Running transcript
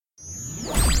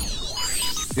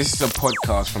This is a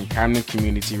podcast from Camden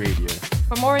Community Radio.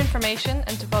 For more information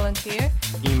and to volunteer,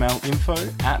 email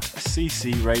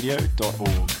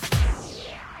info@ccradio.org.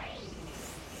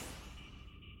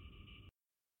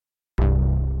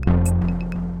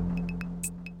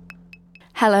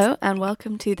 Hello and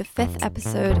welcome to the 5th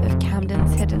episode of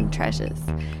Camden's Hidden Treasures.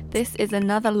 This is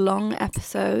another long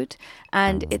episode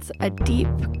and it's a deep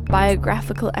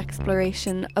biographical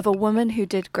exploration of a woman who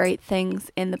did great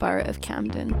things in the borough of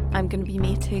Camden. I'm going to be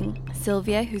meeting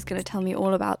Sylvia, who's going to tell me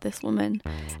all about this woman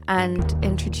and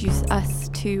introduce us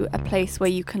to a place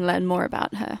where you can learn more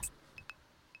about her.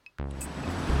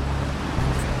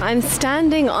 I'm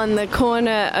standing on the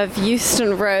corner of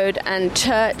Euston Road and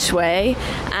Churchway,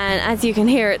 and as you can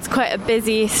hear, it's quite a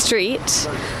busy street.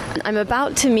 I'm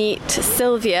about to meet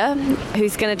Sylvia,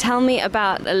 who's going to tell me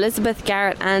about Elizabeth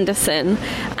Garett Anderson,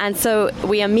 and so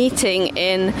we are meeting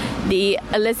in the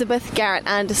Elizabeth Garett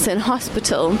Anderson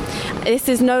Hospital. This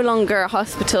is no longer a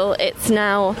hospital, it's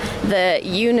now the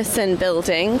Unison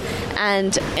building,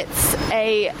 and it's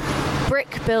a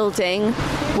brick building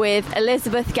with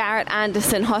Elizabeth Garett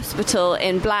Anderson Hospital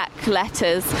in black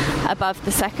letters above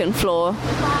the second floor,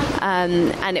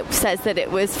 and it says that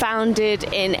it was founded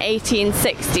in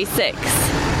 1866.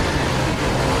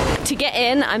 To get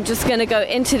in, I'm just going to go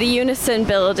into the Unison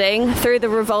building through the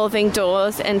revolving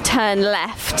doors and turn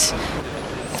left.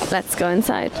 Let's go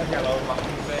inside.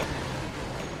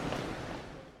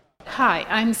 Hi,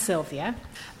 I'm Sylvia,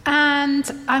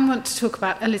 and I want to talk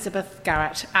about Elizabeth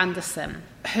Garett Anderson,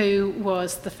 who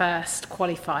was the first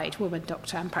qualified woman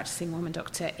doctor and practicing woman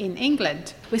doctor in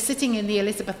England. We're sitting in the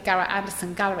Elizabeth Garett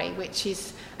Anderson Gallery, which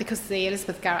is because the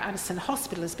Elizabeth Garett Anderson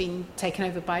Hospital has been taken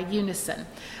over by Unison,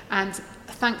 and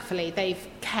thankfully they've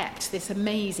kept this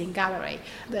amazing gallery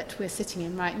that we're sitting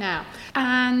in right now.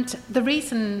 And the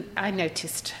reason I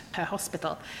noticed her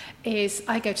hospital is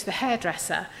I go to the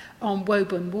hairdresser on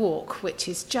Woburn Walk, which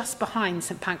is just behind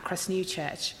St Pancras New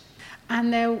Church.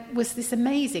 And there was this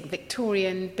amazing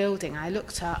Victorian building. I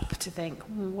looked up to think,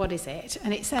 what is it?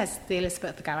 And it says the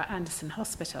Elizabeth Garett Anderson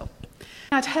Hospital.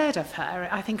 I'd heard of her.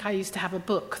 I think I used to have a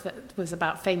book that was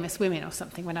about famous women or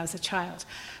something when I was a child,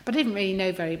 but I didn't really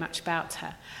know very much about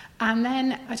her. And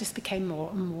then I just became more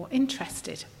and more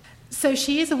interested. So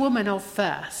she is a woman of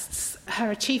firsts.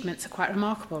 Her achievements are quite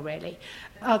remarkable, really.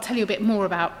 I'll tell you a bit more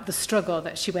about the struggle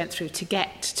that she went through to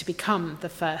get to become the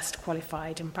first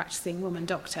qualified and practicing woman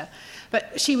doctor.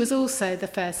 But she was also the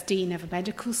first dean of a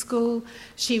medical school.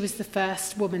 She was the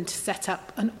first woman to set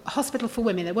up a hospital for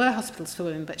women. There were hospitals for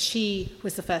women, but she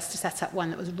was the first to set up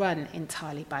one that was run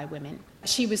entirely by women.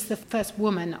 She was the first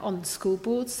woman on school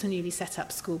boards, the newly set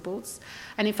up school boards.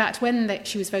 And in fact, when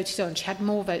she was voted on, she had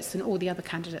more votes than all the other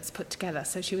candidates put together.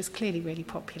 So she was clearly really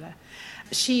popular.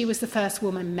 She was the first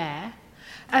woman mayor.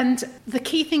 And the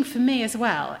key thing for me as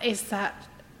well is that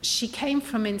she came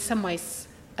from, in some ways,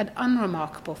 an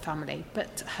unremarkable family,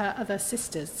 but her other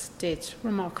sisters did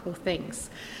remarkable things.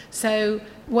 So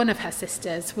one of her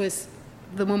sisters was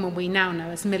the woman we now know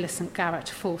as Millicent Garrett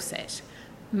Fawcett.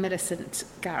 Millicent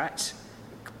Garrett,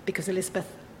 because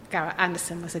Elizabeth Garett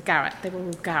Anderson was a Garett, they were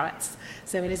all Garretts.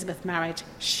 So Elizabeth married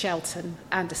Shelton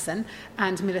Anderson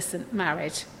and Millicent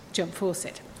married John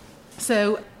Fawcett.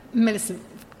 So Millicent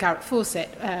Garrett Fawcett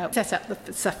set up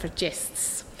the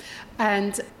suffragists,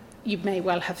 and you may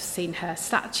well have seen her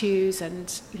statues and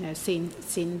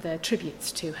seen the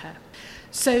tributes to her.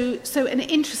 So an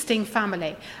interesting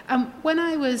family. When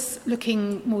I was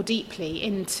looking more deeply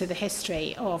into the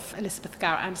history of Elizabeth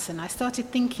Garett Anderson, I started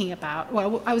thinking about,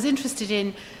 I was interested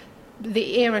in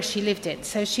the era she lived in.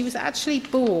 So she was actually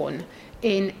born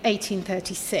in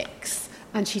 1836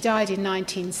 and she died in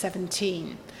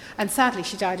 1917. And sadly,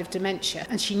 she died of dementia,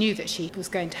 and she knew that she was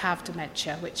going to have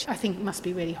dementia, which I think must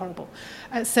be really horrible.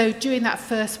 So during that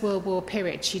First World War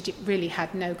period, she really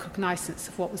had no cognizance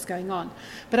of what was going on.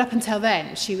 But up until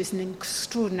then, she was an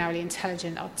extraordinarily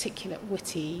intelligent, articulate,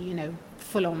 witty,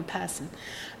 full-on person.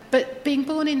 But being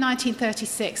born in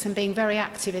 1936 and being very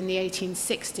active in the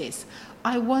 1860s,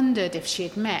 I wondered if she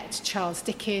had met Charles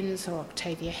Dickens or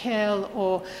Octavia Hill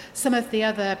or some of the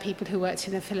other people who worked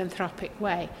in a philanthropic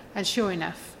way. And sure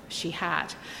enough, she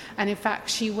had. And in fact,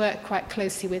 she worked quite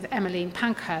closely with Emmeline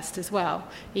Pankhurst as well,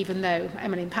 even though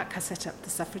Emmeline Pankhurst set up the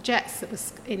suffragettes that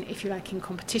was, in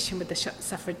competition with the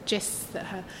suffragists that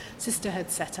her sister had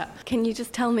set up. Can you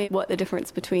just tell me what the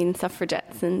difference between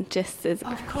suffragettes and gists is?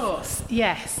 Of course,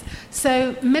 yes.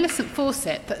 So Millicent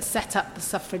Fawcett, that set up the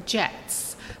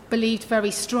suffragettes, believed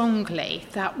very strongly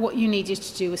that what you needed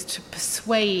to do was to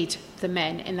persuade the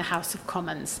men in the House of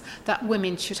Commons that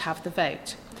women should have the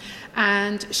vote.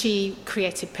 And she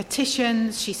created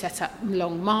petitions, she set up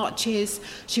long marches.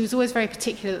 She was always very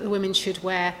particular that the women should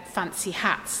wear fancy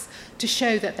hats to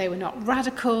show that they were not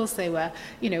radicals, they were,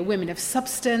 women of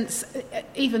substance.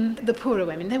 Even the poorer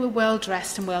women, they were well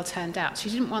dressed and well turned out. She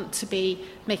didn't want to be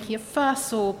making a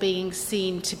fuss or being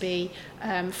seen to be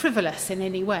frivolous in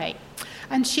any way.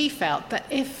 And she felt that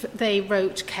if they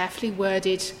wrote carefully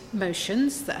worded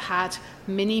motions that had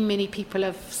many people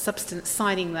of substance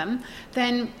signing them,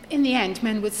 then in the end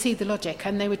men would see the logic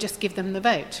and they would just give them the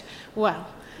vote. Well,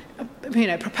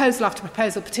 proposal after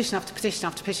proposal, petition after petition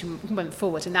after petition went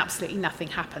forward and absolutely nothing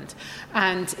happened.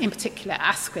 And in particular,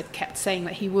 Asquith kept saying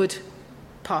that he would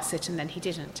pass it and then he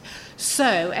didn't.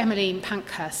 So Emmeline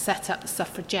Pankhurst set up the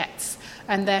suffragettes,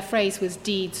 and their phrase was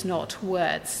deeds, not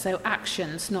words. So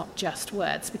actions, not just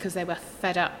words, because they were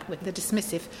fed up with the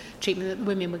dismissive treatment that the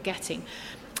women were getting.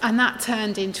 And that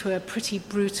turned into a pretty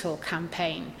brutal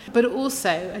campaign. But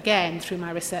also, again, through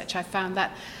my research, I found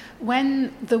that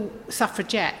when the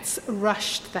suffragettes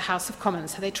rushed the House of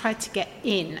Commons, so they tried to get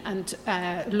in and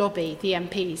lobby the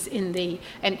MPs in the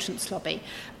entrance lobby,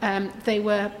 they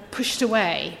were pushed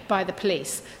away by the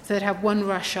police. So they'd have one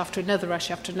rush after another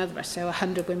rush after another rush. So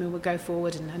 100 women would go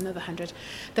forward and another 100.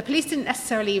 The police didn't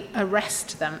necessarily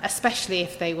arrest them, especially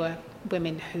if they were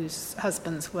women whose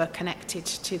husbands were connected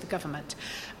to the government.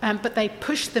 But they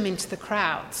pushed them into the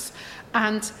crowds.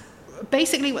 And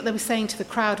basically what they were saying to the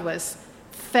crowd was,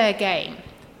 fair game.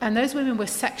 And those women were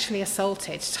sexually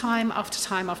assaulted time after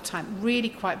time after time, really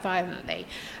quite violently.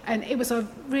 And it was a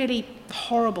really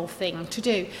horrible thing to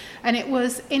do. And it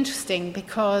was interesting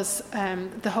because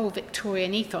the whole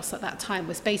Victorian ethos at that time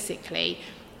was basically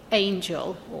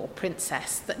angel or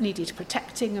princess that needed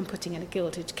protecting and putting in a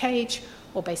gilded cage,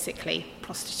 or basically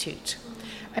prostitute.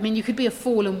 I mean, you could be a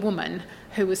fallen woman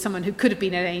who was someone who could have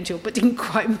been an angel but didn't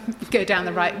quite go down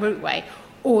the right route way,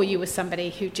 or you were somebody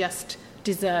who just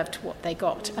deserved what they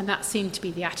got. And that seemed to be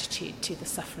the attitude to the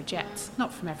suffragettes,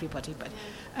 not from everybody, but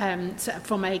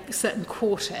from a certain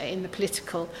quarter in the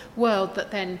political world,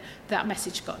 that then that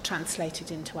message got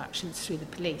translated into actions through the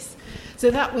police.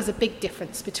 So that was a big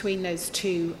difference between those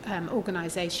two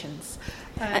organisations.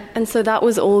 And so that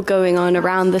was all going on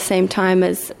around the same time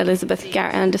as Elizabeth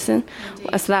Garett Anderson.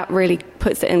 Indeed. So that really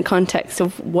puts it in context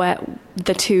of where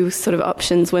the two sort of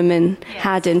options women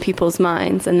had in people's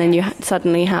minds, and then you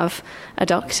suddenly have a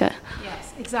doctor.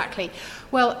 Yes, exactly.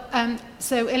 Well,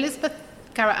 so Elizabeth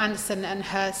Garett Anderson and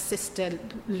her sister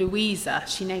Louisa,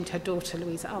 she named her daughter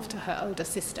Louisa after her older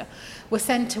sister, were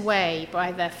sent away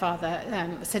by their father,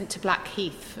 sent to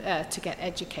Blackheath to get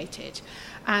educated.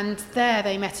 And there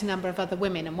they met a number of other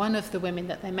women, and one of the women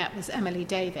that they met was Emily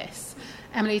Davis.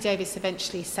 Emily Davis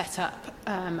eventually set up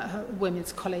a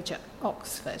women's college at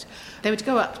Oxford. They would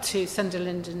go up to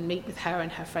Sunderland and meet with her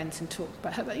and her friends and talk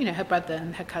about her, her brother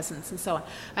and her cousins and so on,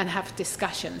 and have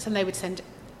discussions. And they would send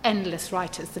endless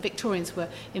writers. The Victorians were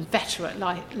inveterate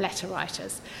letter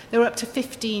writers. There were up to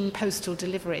 15 postal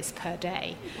deliveries per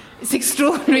day. It's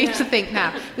extraordinary to think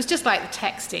now. It was just like the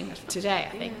texting of today,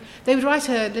 I think. They would write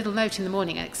a little note in the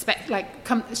morning and expect,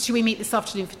 should we meet this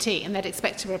afternoon for tea? And they'd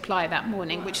expect a reply that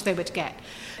morning, which they would get.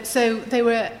 So they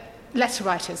were letter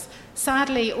writers.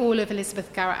 Sadly, all of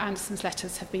Elizabeth Garett Anderson's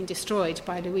letters have been destroyed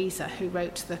by Louisa, who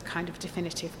wrote the kind of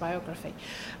definitive biography.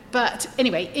 But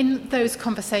anyway, in those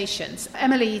conversations,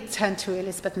 Emily turned to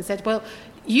Elizabeth and said, well,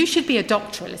 you should be a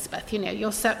doctor, Elizabeth.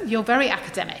 You're very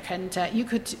academic, and you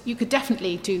could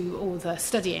definitely do all the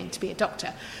studying to be a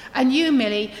doctor. And you,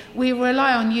 Millie, we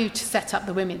rely on you to set up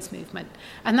the women's movement.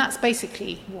 And that's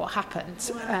basically what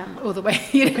happened all the way,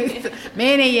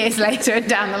 many years later and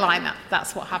down the line.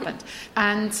 That's what happened.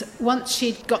 And once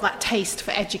she'd got that taste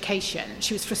for education,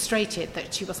 she was frustrated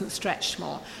that she wasn't stretched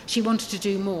more. She wanted to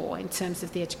do more in terms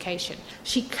of the education.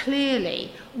 She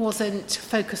clearly wasn't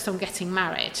focused on getting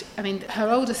married. I mean,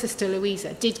 her older sister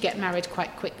Louisa did get married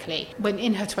quite quickly when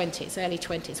in her 20s, early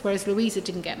 20s, whereas Louisa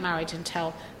didn't get married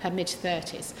until her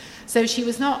mid-30s. So she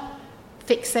was not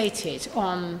fixated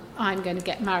on, I'm going to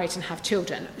get married and have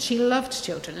children. She loved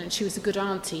children, and she was a good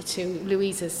auntie to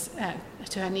Louisa's,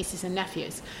 to her nieces and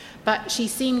nephews. But she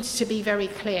seemed to be very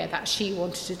clear that she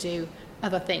wanted to do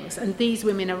other things. And these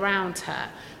women around her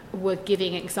were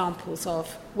giving examples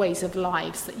of ways of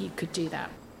lives that you could do that.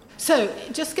 So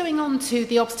just going on to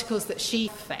the obstacles that she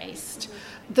faced,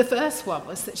 the first one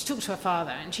was that she talked to her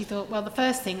father and she thought, well, the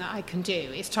first thing that I can do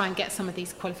is try and get some of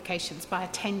these qualifications by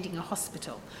attending a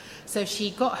hospital. So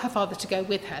she got her father to go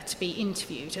with her to be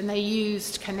interviewed, and they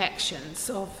used connections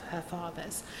of her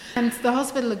father's. And the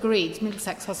hospital agreed,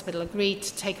 Middlesex Hospital agreed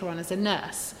to take her on as a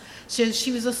nurse. So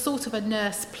she was a sort of a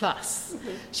nurse plus.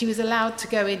 She was allowed to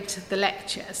go into the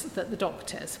lectures that the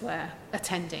doctors were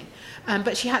attending,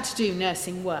 but she had to do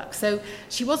nursing work. So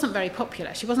she wasn't very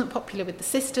popular. She wasn't popular with the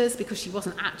sisters because she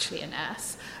wasn't actually a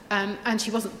nurse, and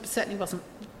she certainly wasn't.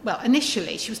 Well,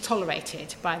 initially she was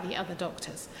tolerated by the other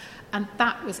doctors, and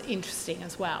that was interesting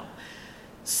as well.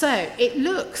 So it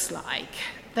looks like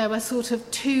there were sort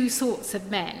of two sorts of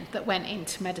men that went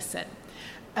into medicine.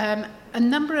 A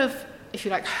number of, if you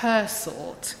like, her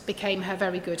sort became her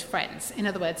very good friends. In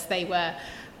other words, they were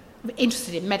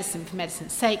interested in medicine for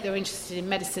medicine's sake. They were interested in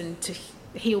medicine to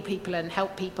heal people and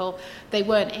help people. They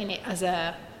weren't in it as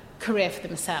a career for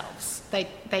themselves.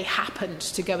 They happened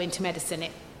to go into medicine.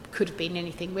 It could have been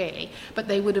anything really, but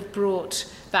they would have brought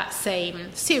that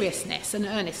same seriousness and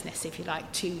earnestness, if you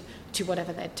like, to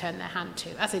whatever they'd turned their hand to,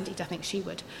 as indeed I think she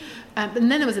would. But then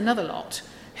there was another lot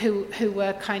who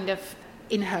were kind of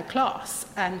in her class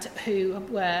and who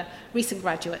were recent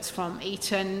graduates from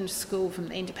Eton School, from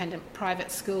the independent private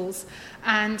schools,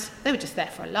 and they were just there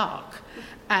for a lark.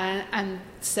 And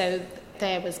so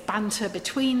there was banter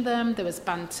between them, there was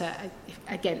banter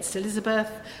against Elizabeth.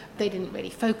 They didn't really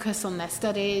focus on their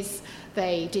studies,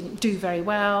 they didn't do very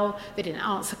well, they didn't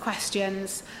answer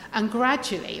questions, and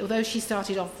gradually, although she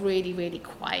started off really, really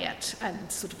quiet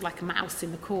and sort of like a mouse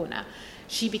in the corner,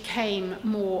 she became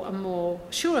more and more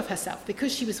sure of herself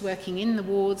because she was working in the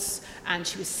wards and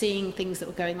she was seeing things that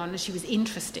were going on and she was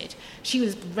interested. She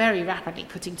was very rapidly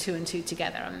putting two and two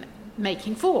together and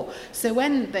making four. So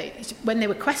when they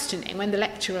were questioning, when the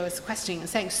lecturer was questioning and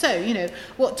saying, so, you know,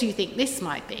 what do you think this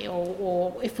might be?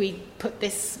 Or if we put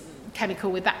this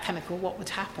chemical with that chemical, what would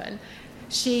happen?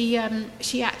 She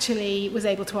actually was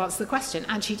able to answer the question,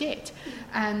 and she did.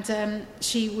 And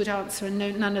she would answer, and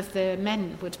none of the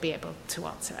men would be able to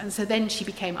answer. And so then she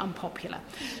became unpopular.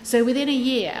 So within a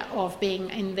year of being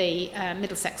in the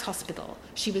Middlesex Hospital,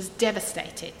 she was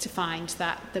devastated to find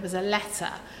that there was a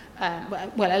letter.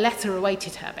 A letter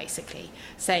awaited her, basically,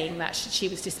 saying that she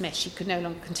was dismissed. She could no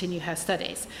longer continue her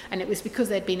studies. And it was because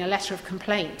there'd been a letter of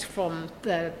complaint from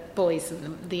the boys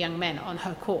and the young men on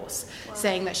her course,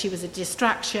 saying that she was a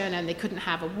distraction and they couldn't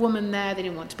have a woman there. They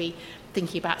didn't want to be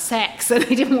thinking about sex, and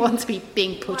they didn't want to be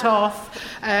being put off.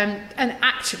 And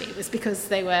actually, it was because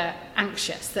they were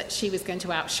anxious that she was going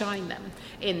to outshine them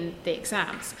in the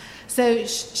exams. So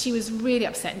she was really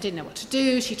upset and didn't know what to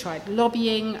do. She tried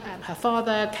lobbying. Her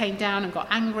father came down and got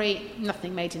angry.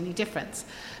 Nothing made any difference.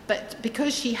 But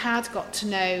because she had got to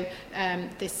know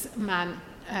this man,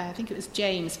 I think it was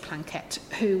James Plunkett,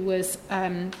 who was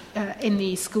in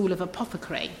the School of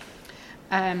Apothecary,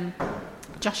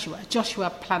 Joshua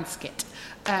Plansket.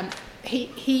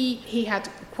 He had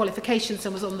qualifications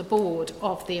and was on the board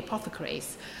of the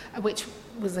apothecaries, which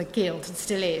was a guild and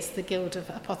still is the Guild of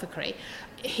Apothecary.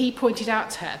 He pointed out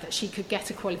to her that she could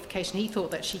get a qualification. He thought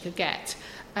that she could get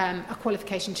a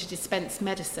qualification to dispense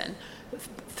medicine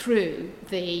through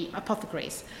the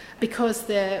apothecaries because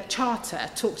the charter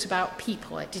talked about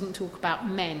people, it didn't talk about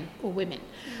men or women.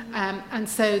 And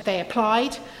so they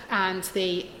applied, and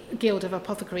the Guild of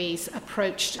Apothecaries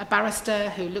approached a barrister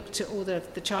who looked at all the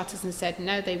charters and said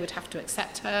no, they would have to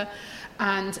accept her,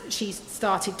 and she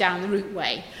started down the route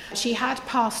way. She had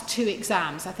passed 2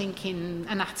 exams, I think in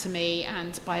anatomy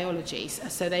and biology,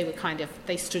 so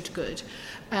they stood good.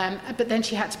 But then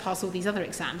she had to pass all these other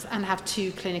exams and have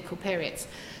 2 clinical periods.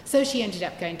 So she ended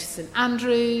up going to St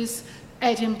Andrews,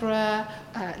 Edinburgh,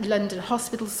 London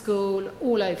Hospital School,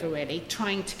 all over really,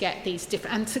 trying to get these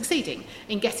different, and succeeding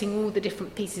in getting all the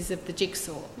different pieces of the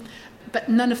jigsaw. But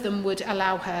none of them would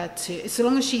allow her to, so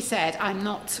long as she said, I'm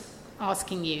not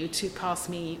asking you to pass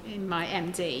me in my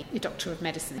MD, your Doctor of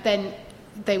Medicine, then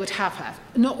they would have her.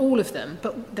 Not all of them,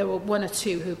 but there were 1 or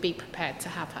 2 who would be prepared to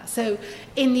have her. So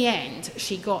in the end,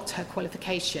 she got her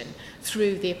qualification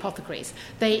through the apothecaries.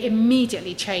 They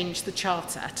immediately changed the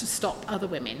charter to stop other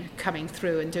women coming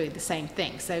through and doing the same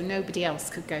thing. So nobody else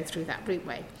could go through that route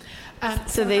way.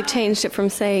 So they changed it from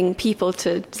saying people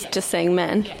to just saying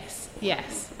men?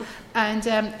 Yes.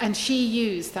 And she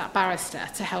used that barrister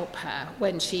to help her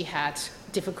when she had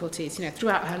difficulties. You know,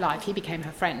 throughout her life, he became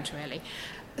her friend, really.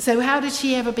 So how did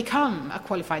she ever become a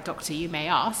qualified doctor, you may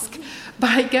ask?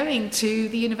 By going to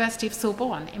the University of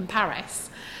Sorbonne in Paris.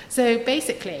 So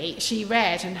basically, she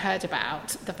read and heard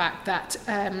about the fact that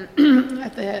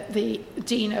the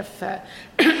Dean of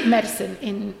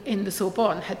Medicine in the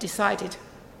Sorbonne had decided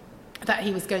that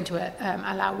he was going to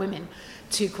allow women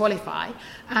to qualify.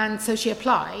 And so she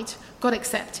applied, got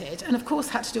accepted, and of course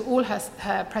had to do all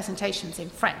her presentations in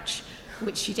French,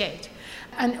 which she did.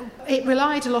 And it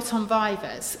relied a lot on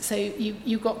vivas. So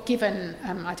you got given,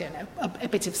 I don't know, a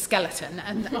bit of skeleton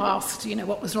and asked,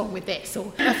 what was wrong with this?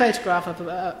 Or a photograph of,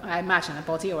 I imagine, a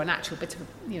body or an actual bit of,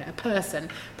 a person,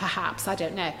 perhaps, I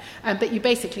don't know. But you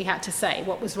basically had to say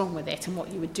what was wrong with it and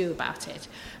what you would do about it,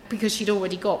 because she'd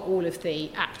already got all of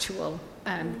the actual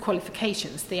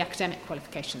qualifications, the academic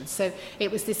qualifications. So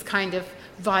it was this kind of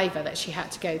viva that she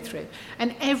had to go through.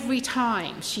 And every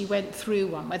time she went through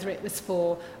one, whether it was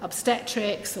for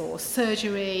obstetrics or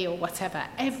surgery or whatever,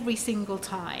 every single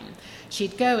time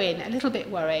she'd go in a little bit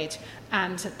worried,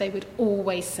 and they would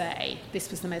always say this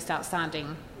was the most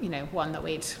outstanding, one that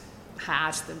we'd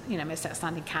had, the most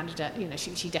outstanding candidate,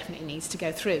 she definitely needs to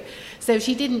go through. So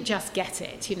she didn't just get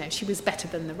it, she was better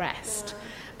than the rest.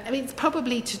 I mean, it's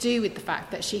probably to do with the fact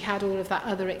that she had all of that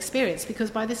other experience, because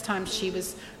by this time she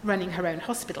was running her own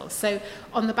hospital. So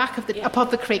on the back of the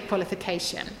apothecary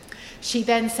qualification, she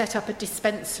then set up a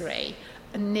dispensary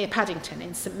near Paddington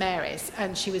in St Mary's,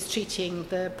 and she was treating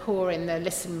the poor in the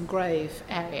Lisson Grove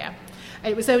area.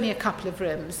 It was only a couple of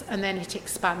rooms, and then it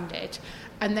expanded.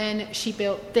 And then she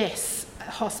built this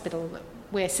hospital that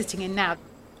we're sitting in now.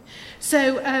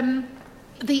 So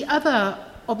the other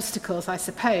obstacles, I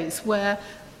suppose, were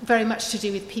very much to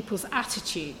do with people's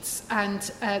attitudes,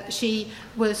 and she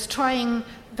was trying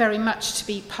very much to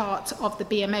be part of the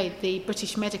BMA, the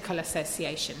British Medical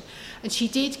Association, and she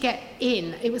did get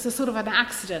in. It was a sort of an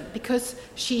accident, because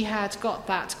she had got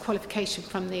that qualification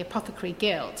from the Apothecary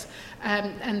Guild,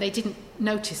 and they didn't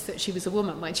notice that she was a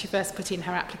woman when she first put in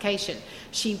her application.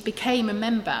 She became a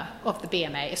member of the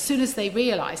BMA as soon as they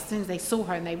saw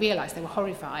her and they realised, they were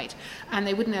horrified, and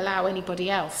they wouldn't allow anybody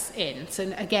else in.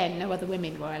 So again, no other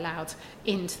women were allowed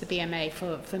into the BMA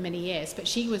for many years, but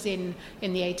she was in the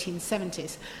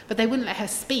 1870s. But they wouldn't let her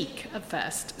speak at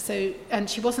first, and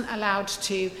she wasn't allowed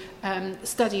to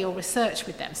study or research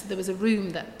with them, so there was a room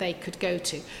that they could go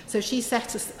to. So she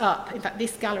set us up. In fact,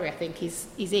 this gallery, I think,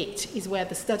 is where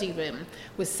the study room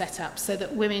was set up, so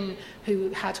that women who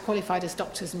had qualified as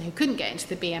doctors and who couldn't get into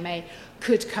the BMA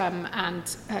could come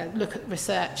and look at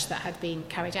research that had been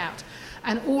carried out.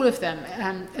 And all of them,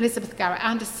 Elizabeth Garett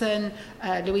Anderson,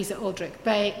 Louisa Aldrich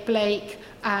Blake,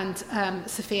 and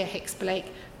Sophia Hicks Blake,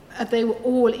 they were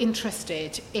all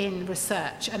interested in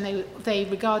research, and they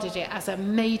regarded it as a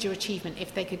major achievement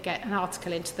if they could get an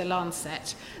article into the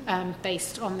Lancet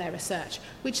based on their research,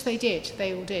 which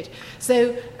they all did.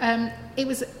 So it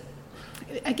was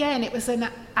an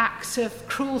act of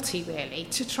cruelty, really,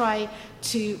 to try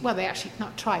to, they actually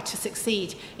not try to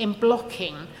succeed in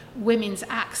blocking women's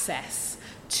access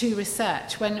to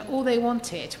research, when all they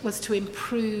wanted was to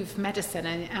improve medicine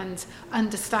and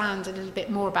understand a little bit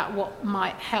more about what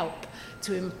might help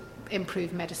to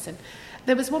improve medicine.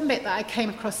 There was one bit that I came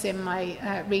across in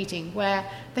my reading where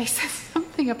they said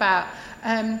something about,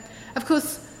 of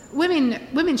course,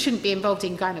 women shouldn't be involved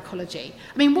in gynecology.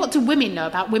 I mean, what do women know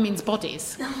about women's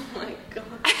bodies? Oh my God.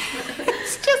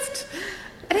 It's just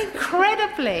an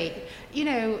incredibly,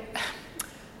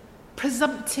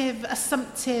 presumptive,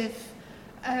 assumptive,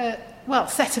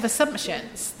 set of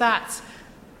assumptions that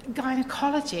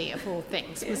gynecology, of all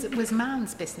things, was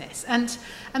man's business, and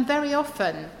very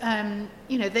often,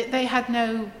 they had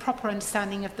no proper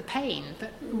understanding of the pain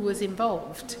that was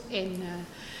involved in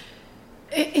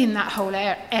that whole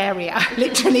area,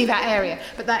 literally that area,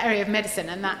 but that area of medicine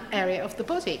and that area of the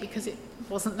body, because it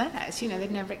wasn't theirs.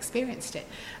 They'd never experienced it.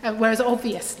 Whereas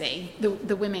obviously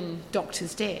the women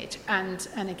doctors did, and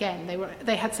again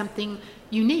they had something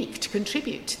unique to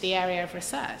contribute to the area of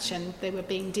research, and they were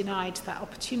being denied that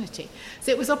opportunity. So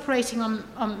it was operating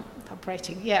on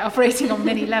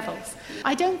many levels.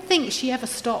 I don't think she ever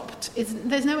stopped.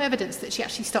 There's no evidence that she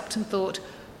actually stopped and thought,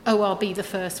 oh, I'll be the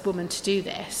first woman to do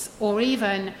this, or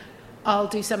even I'll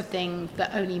do something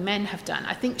that only men have done.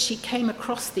 I think she came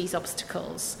across these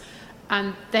obstacles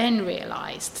and then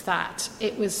realised that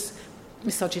it was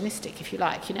misogynistic, if you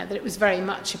like, that it was very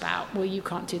much about, well, you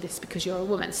can't do this because you're a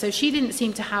woman. So she didn't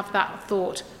seem to have that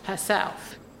thought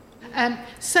herself.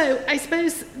 So I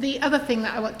suppose the other thing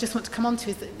that I just want to come on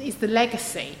to is the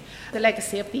legacy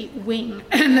of the wing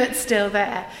that's still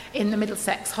there in the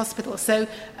Middlesex Hospital. So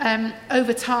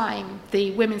over time,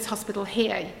 the Women's Hospital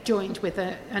here joined with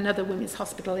another women's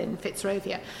hospital in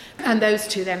Fitzrovia, and those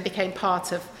two then became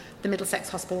part of the Middlesex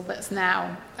Hospital that's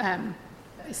now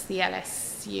it's the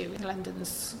LSU,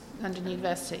 London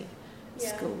University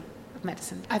School of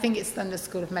Medicine. I think it's London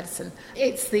School of Medicine.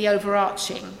 It's the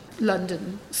overarching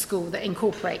London school that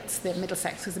incorporates the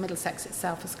Middlesex, because the Middlesex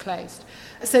itself is closed.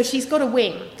 So she's got a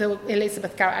wing, the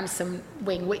Elizabeth Garett Anderson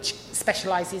wing, which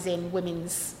specialises in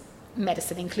women's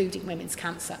medicine, including women's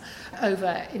cancer,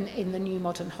 over in the new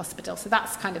modern hospital. So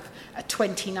that's kind of a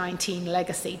 2019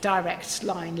 legacy, direct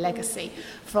line legacy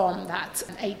from that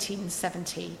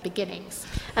 1870 beginnings.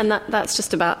 And that's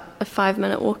just about a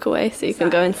 5-minute walk away, so you can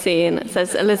go and see, and it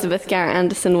says Elizabeth Garett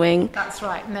Anderson Wing. That's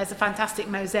right, and there's a fantastic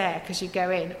mosaic as you go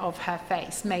in of her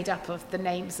face, made up of the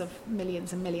names of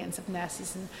millions and millions of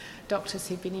nurses and doctors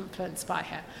who've been influenced by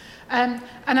her. And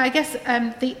I guess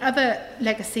the other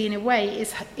legacy in a way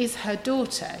is her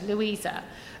daughter, Louisa,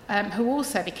 who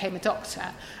also became a doctor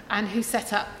and who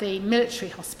set up the military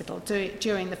hospital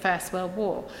during the First World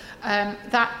War.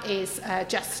 That is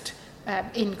just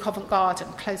in Covent Garden,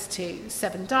 close to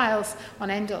Seven Dials on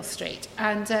Endell Street.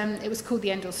 And it was called the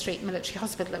Endell Street Military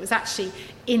Hospital. It was actually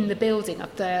in the building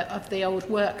of the old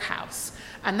workhouse.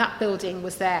 And that building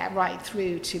was there right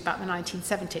through to about the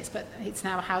 1970s, but it's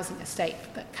now a housing estate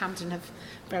that Camden have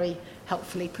very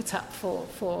helpfully put up for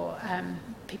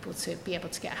people to be able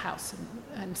to get a house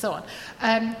and so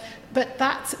on. But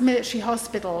that military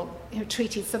hospital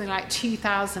treated something like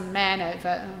 2,000 men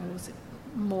over,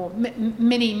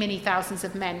 many thousands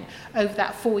of men over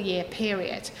that 4-year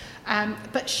period.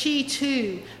 But she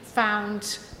too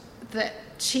found that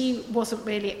she wasn't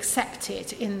really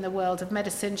accepted in the world of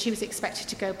medicine. She was expected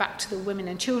to go back to the Women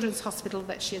and Children's Hospital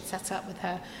that she had set up with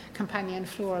her companion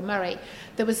Flora Murray.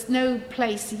 There was no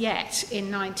place yet in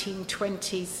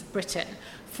 1920s Britain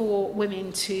for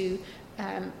women to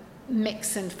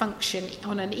mix and function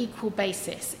on an equal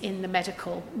basis in the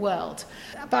medical world.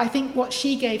 But I think what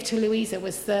she gave to Louisa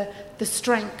was the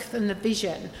strength and the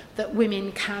vision that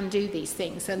women can do these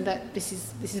things, and that this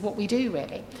is what we do,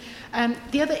 really.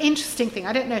 The other interesting thing,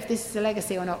 I don't know if this is a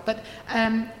legacy or not, but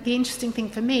the interesting thing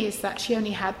for me is that she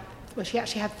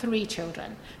actually had 3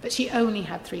 children, but she only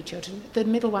had 3 children. The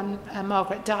middle one,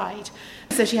 Margaret, died.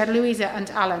 So she had Louisa and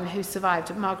Alan, who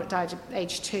survived. Margaret died at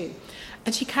age 2.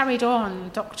 And she carried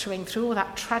on doctoring through all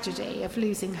that tragedy of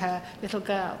losing her little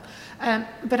girl.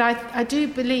 But I do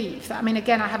believe that, I mean,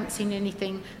 again, I haven't seen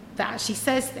anything that actually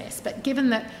says this, but given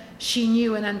that she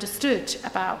knew and understood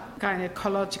about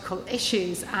gynecological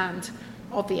issues and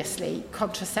obviously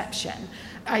contraception,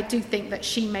 I do think that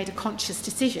she made a conscious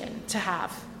decision to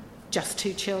have just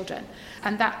 2 children.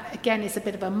 And that, again, is a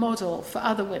bit of a model for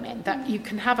other women, that you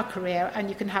can have a career and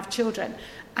you can have children,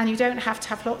 and you don't have to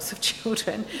have lots of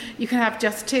children. You can have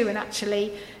just 2, and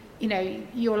actually,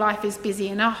 your life is busy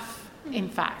enough, in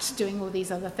fact, doing all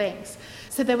these other things.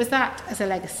 So there was that as a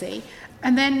legacy.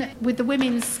 And then with the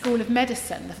Women's School of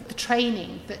Medicine, the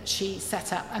training that she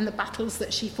set up and the battles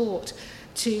that she fought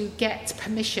to get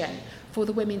permission for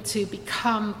the women to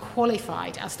become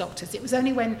qualified as doctors. It was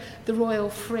only when the Royal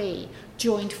Free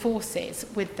joined forces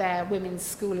with their Women's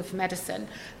School of Medicine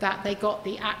that they got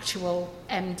the actual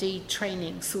MD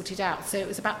training sorted out. So it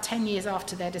was about 10 years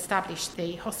after they'd established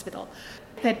the hospital.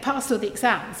 They'd passed all the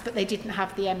exams, but they didn't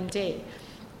have the MD.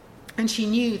 And she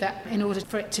knew that in order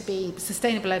for it to be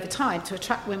sustainable over time, to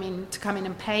attract women to come in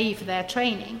and pay for their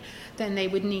training, then they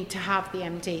would need to have the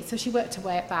MD. So she worked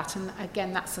away at that, and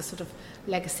again, that's the sort of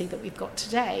legacy that we've got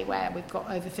today, where we've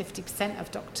got over 50%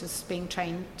 of doctors being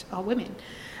trained are women.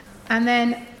 And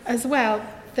then, as well,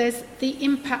 there's the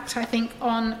impact, I think,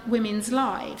 on women's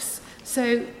lives.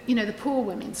 So, the poor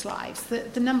women's lives,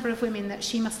 the number of women that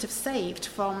she must have saved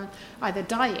from either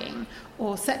dying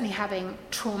or certainly having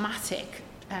traumatic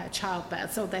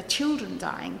childbirths, or their children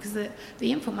dying, because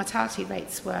the infant mortality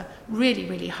rates were really,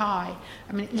 really high.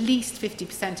 I mean, at least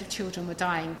 50% of children were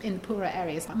dying in the poorer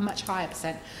areas, a much higher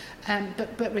percent.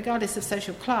 But regardless of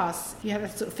social class, you have a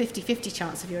sort of 50-50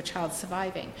 chance of your child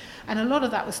surviving. And a lot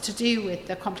of that was to do with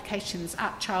the complications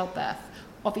at childbirth.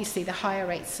 Obviously, the higher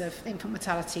rates of infant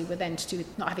mortality were then to do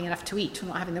with not having enough to eat or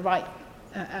not having the right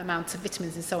amount of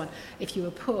vitamins and so on if you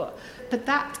were poor. But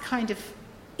that kind of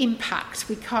impact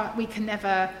we can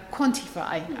never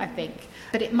quantify, I think.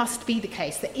 But it must be the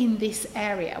case that in this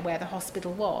area where the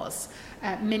hospital was,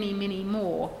 many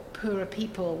more poorer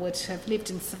people would have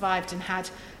lived and survived and had,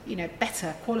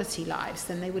 better quality lives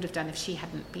than they would have done if she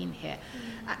hadn't been here.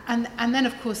 And then,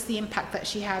 of course, the impact that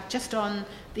she had just on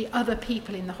the other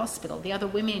people in the hospital, the other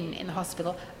women in the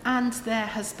hospital, and their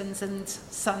husbands and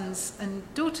sons and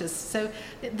daughters. So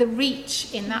the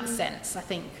reach in that sense, I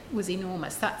think, was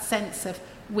enormous. That sense of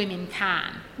women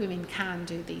can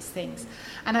do these things.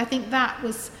 And I think that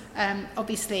was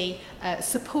obviously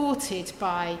supported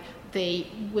by the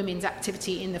women's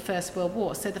activity in the First World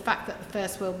War. So the fact that the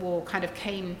First World War kind of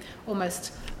came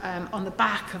almost on the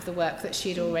back of the work that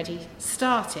she'd already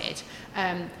started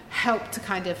helped to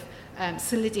kind of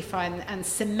solidify and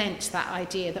cement that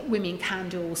idea that women can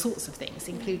do all sorts of things,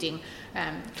 including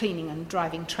cleaning and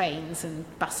driving trains and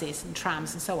buses and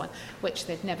trams and so on, which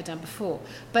they'd never done before.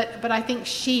 But I think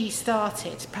she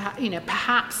started,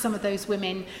 perhaps some of those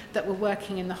women that were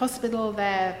working in the hospital,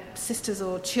 their sisters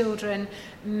or children,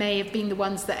 may have been the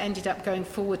ones that ended up going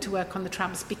forward to work on the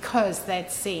trams because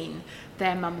they'd seen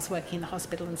their mums working in the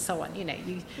hospital and so on.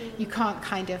 You can't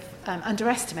kind of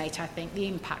underestimate, I think, the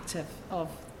impact of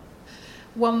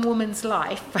one woman's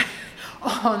life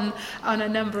on a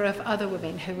number of other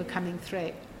women who were coming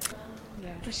through.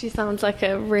 Yeah. She sounds like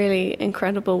a really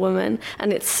incredible woman,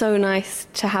 and it's so nice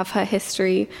to have her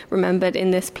history remembered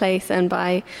in this place and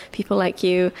by people like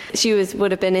you. She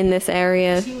would have been in this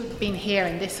area. She would have been here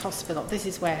in this hospital. This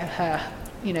is where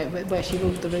where she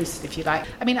ruled the roost, if you like.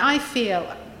 I mean, I feel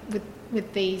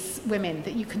with these women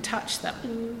that you can touch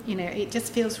them. It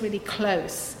just feels really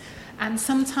close. And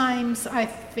sometimes I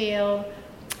feel,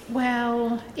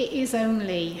 well, it is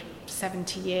only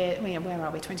 70 years, where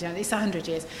are we, 29? It's 100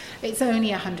 years. It's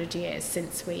only 100 years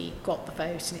since we got the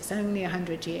vote, and it's only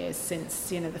 100 years since,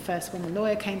 the first woman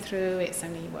lawyer came through. It's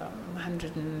only,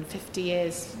 150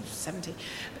 years,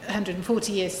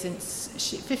 140 years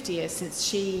since 50 years since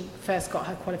she first got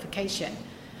her qualification.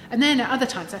 And then at other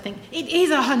times I think, it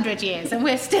is 100 years and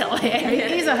we're still here.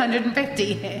 It is 150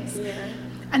 years. Yeah.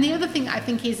 And the other thing I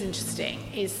think is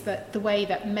interesting is that the way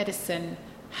that medicine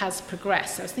has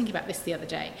progressed. I was thinking about this the other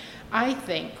day. I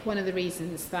think one of the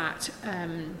reasons that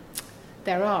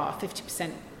there are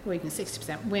 50% or even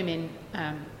 60% women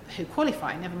who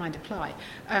qualify, never mind apply,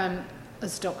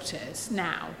 as doctors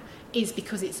now, is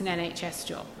because it's an NHS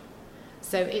job.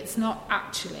 So it's not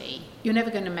actually, you're never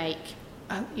going to make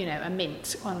a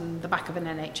mint on the back of an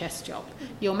NHS job.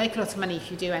 You'll make a lot of money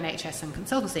if you do NHS and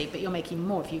consultancy, but you're making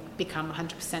more if you become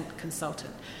 100%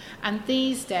 consultant. And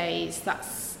these days,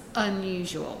 that's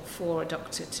unusual for a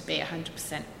doctor to be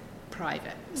 100%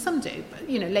 private. Some do, but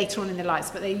later on in their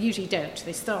lives, but they usually don't.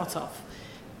 They start off,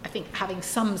 I think, having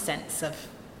some sense of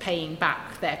paying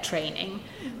back their training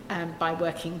by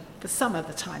working for some of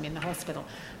the time in the hospital.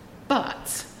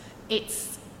 But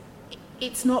it's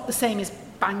not the same as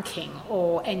banking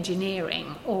or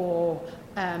engineering or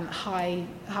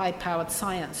high-powered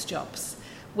science jobs,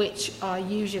 which are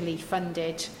usually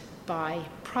funded by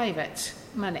private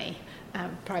money,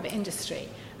 private industry.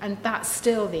 And that's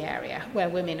still the area where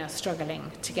women are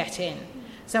struggling to get in.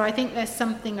 So I think there's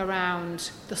something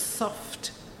around the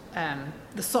soft,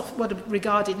 what are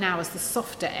regarded now as the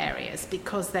softer areas,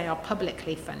 because they are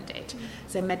publicly funded.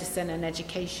 So medicine and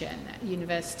education,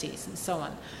 universities and so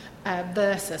on.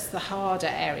 Versus the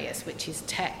harder areas, which is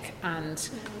tech and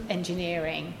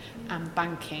engineering and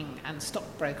banking and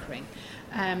stockbrokering.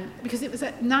 Because it was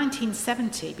at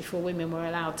 1970 before women were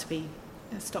allowed to be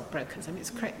stockbrokers. I mean, it's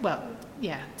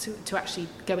to actually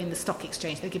go in the stock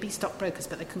exchange. They could be stockbrokers,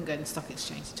 but they couldn't go in the stock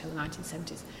exchange until the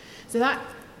 1970s. So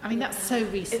that's so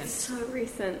recent. It's so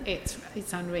recent.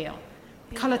 It's unreal.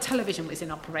 Yeah. Colour television was in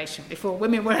operation before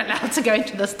women were allowed to go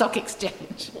into the stock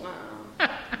exchange. Wow.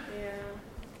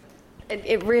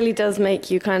 It really does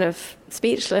make you kind of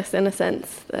speechless in a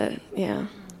sense. Yeah.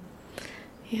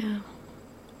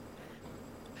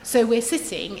 So we're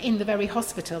sitting in the very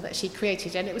hospital that she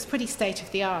created, and it was pretty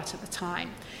state-of-the-art at the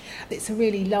time. It's a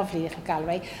really lovely little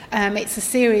gallery. It's a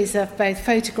series of both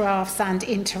photographs and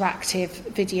interactive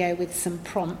video with some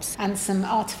prompts and some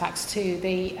artefacts too,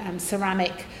 the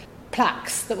ceramic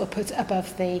plaques that were put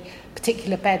above the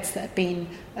particular beds that have been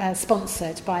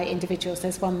sponsored by individuals.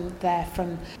 There's one there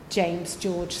from James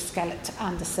George Garett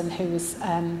Anderson, who was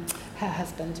her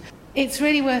husband. It's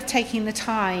really worth taking the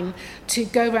time to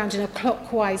go around in a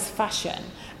clockwise fashion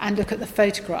and look at the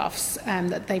photographs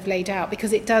that they've laid out,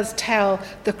 because it does tell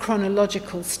the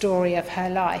chronological story of her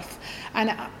life.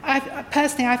 And I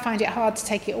personally find it hard to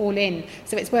take it all in,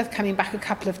 so it's worth coming back a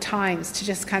couple of times to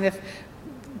just kind of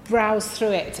browse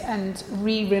through it and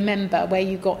remember where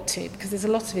you got to, because there's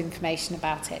a lot of information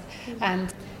about it.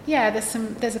 And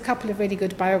there's a couple of really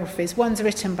good biographies. One's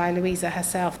written by Louisa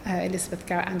herself. Elizabeth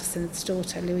Garett Anderson's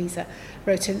daughter Louisa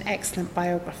wrote an excellent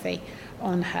biography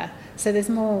on her, so there's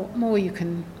more you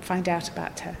can find out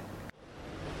about her.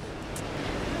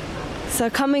 So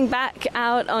coming back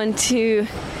out onto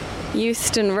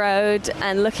Euston Road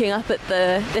and looking up at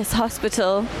this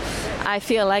hospital, I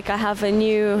feel like I have a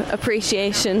new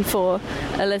appreciation for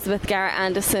Elizabeth Garett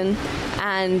Anderson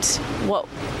and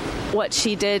what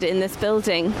she did in this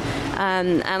building,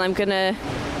 and I'm going to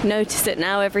notice it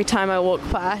now every time I walk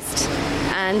past,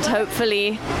 and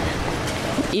hopefully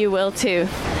you will too.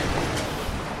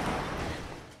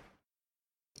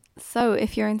 So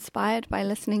if you're inspired by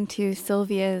listening to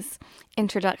Sylvia's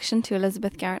introduction to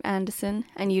Elizabeth Garett Anderson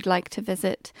and you'd like to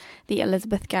visit the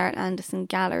Elizabeth Garett Anderson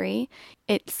Gallery,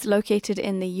 it's located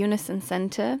in the Unison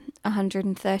Centre,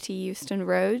 130 Euston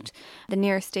Road. The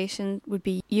nearest station would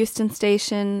be Euston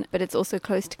Station, but it's also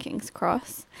close to King's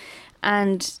Cross.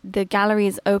 And the gallery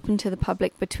is open to the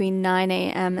public between 9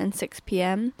 a.m. and 6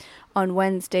 p.m. on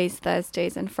Wednesdays,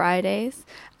 Thursdays and Fridays,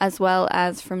 as well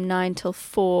as from 9 till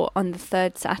 4 on the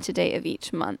third Saturday of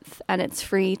each month. And it's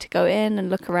free to go in and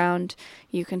look around.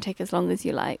 You can take as long as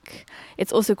you like.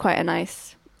 It's also quite a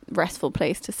nice, restful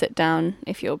place to sit down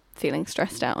if you're feeling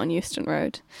stressed out on Euston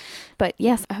Road. But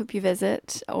yes, I hope you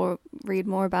visit or read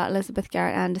more about Elizabeth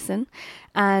Garett Anderson.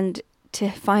 And to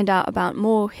find out about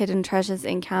more hidden treasures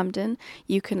in Camden,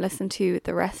 you can listen to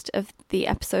the rest of the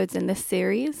episodes in this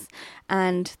series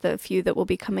and the few that will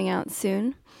be coming out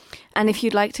soon. And if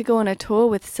you'd like to go on a tour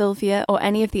with Sylvia or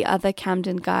any of the other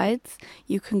Camden guides,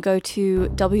 you can go to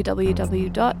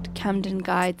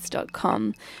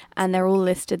www.camdenguides.com, and they're all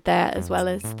listed there, as well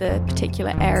as the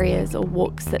particular areas or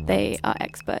walks that they are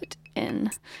expert in.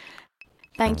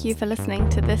 Thank you for listening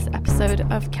to this episode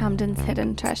of Camden's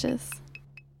Hidden Treasures.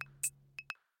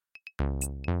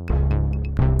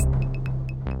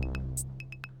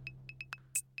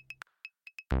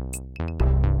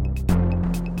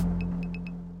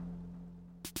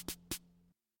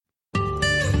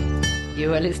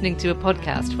 You are listening to a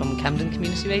podcast from Camden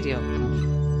Community Radio.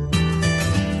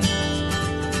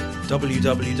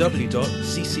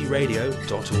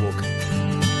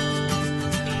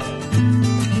 www.ccradio.org